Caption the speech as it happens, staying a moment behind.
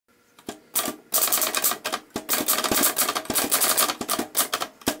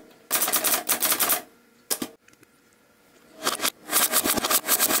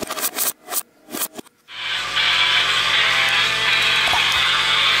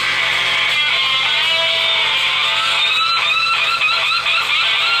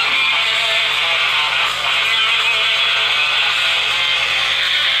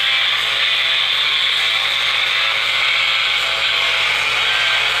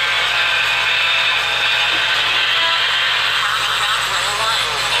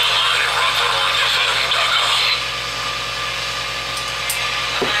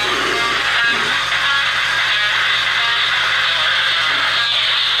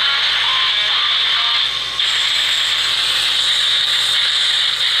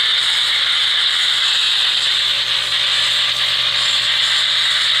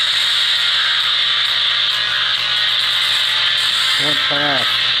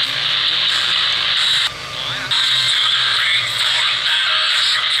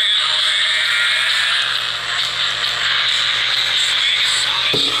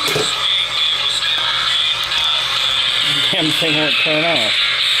thing won't turn off.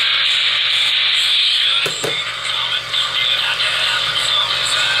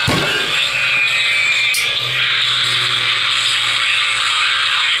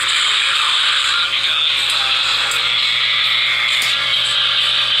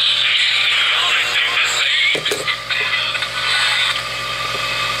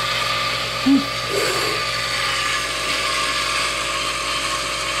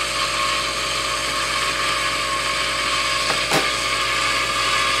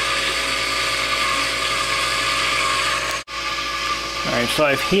 Alright, so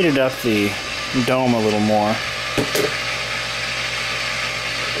I've heated up the dome a little more.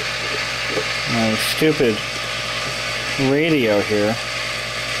 My stupid radio here,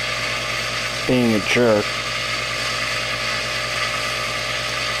 being a jerk.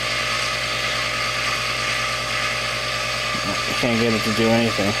 I can't get it to do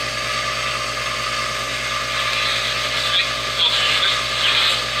anything.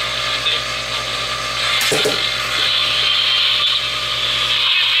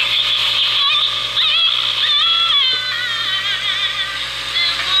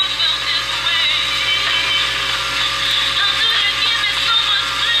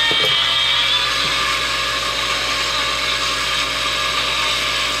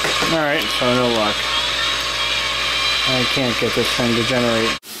 Alright, so no luck. I can't get this thing to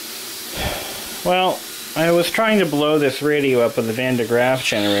generate. Well, I was trying to blow this radio up with a Graaff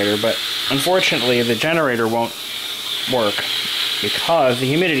generator, but unfortunately the generator won't work because the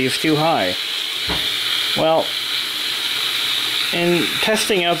humidity is too high. Well, in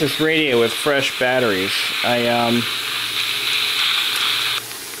testing out this radio with fresh batteries, I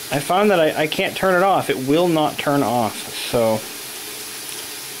found that I can't turn it off. It will not turn off, so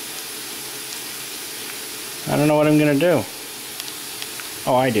I don't know what I'm gonna do.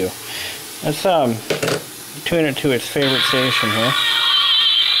 Oh, I do. Let's tune it to its favorite station here.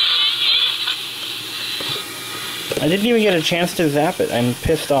 I didn't even get a chance to zap it. I'm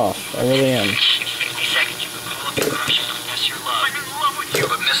pissed off. I really am.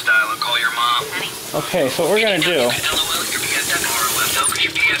 Okay, so what we're gonna do.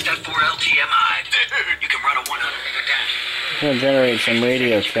 I'm gonna generate some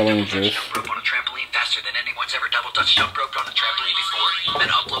radio killing juice. With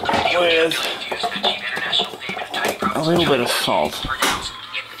a little bit of salt.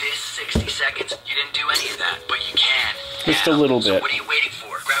 Just a little bit.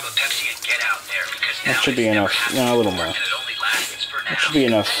 That should be enough. No, a little more. That should be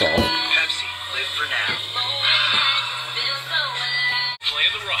enough salt.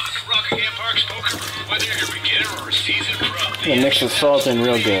 I'm gonna mix the salt in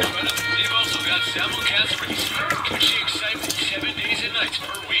real good.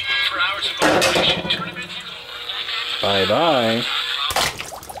 Bye-bye.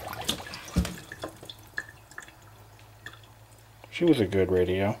 She was a good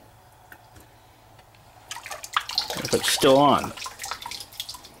radio. But it's still on.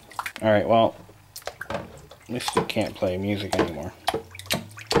 Alright, well, at least it can't play music anymore.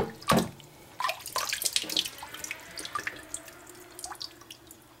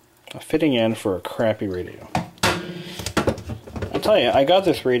 A fitting end for a crappy radio. I'll tell you, I got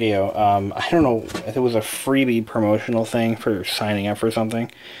this radio, I don't know if it was a freebie promotional thing for signing up for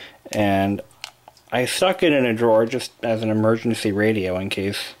something, and I stuck it in a drawer just as an emergency radio in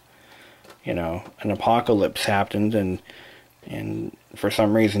case, you know, an apocalypse happened and for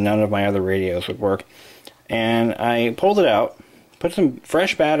some reason none of my other radios would work. And I pulled it out, put some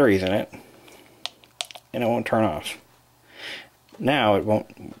fresh batteries in it, and it won't turn off. Now it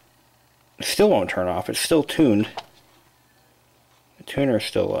still won't turn off. It's still tuned. The tuner's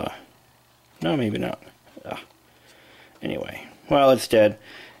still, no, maybe not. Anyway, well, it's dead.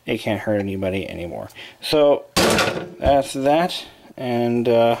 It can't hurt anybody anymore. So, that's that, and,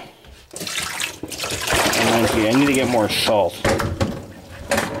 I need to get more salt,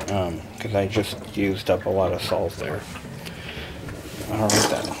 because I just used up a lot of salt there. Alright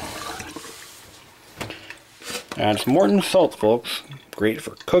then. It's Morton salt, folks. Great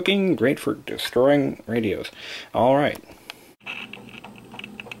for cooking, great for destroying radios. Alright.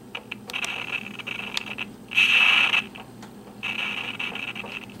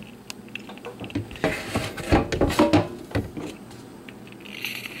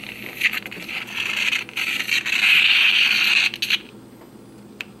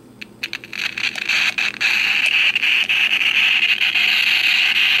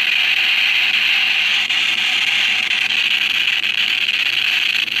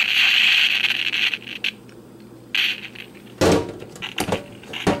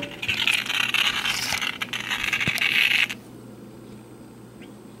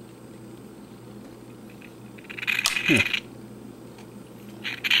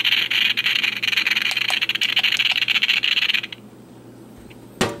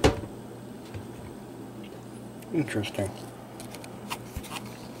 Interesting.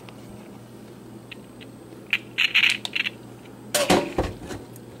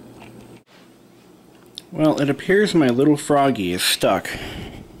 Well, it appears my little froggy is stuck.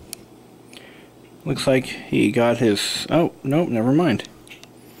 Looks like he got his... Oh, no, never mind.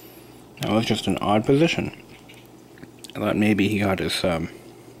 That was just an odd position. I thought maybe he got his,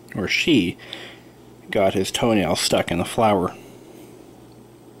 or she got his toenail stuck in the flower.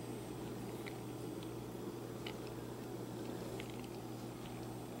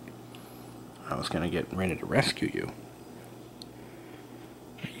 I was going to get ready to rescue you.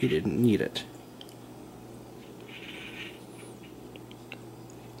 You didn't need it.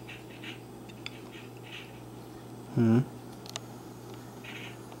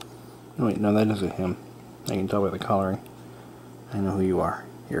 Oh wait, no, that isn't him. I can tell by the coloring. I know who you are.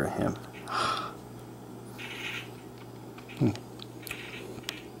 You're a him.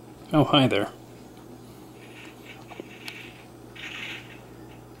 Oh, hi there.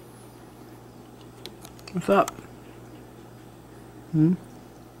 What's up?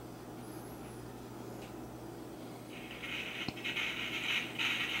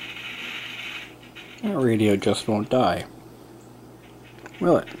 That radio just won't die.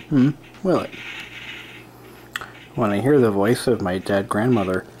 Will it? Will it? When I hear the voice of my dead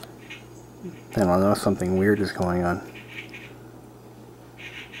grandmother, then I'll know something weird is going on.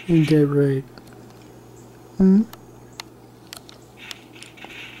 Ain't that right?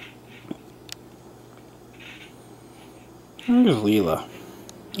 Where's Leela?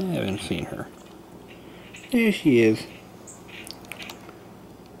 I haven't seen her. There she is.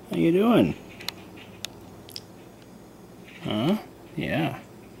 How you doing? Huh? Yeah.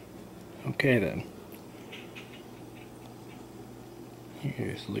 Okay then.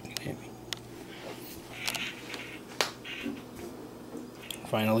 You're just looking at me.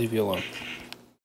 Fine, I'll leave you alone.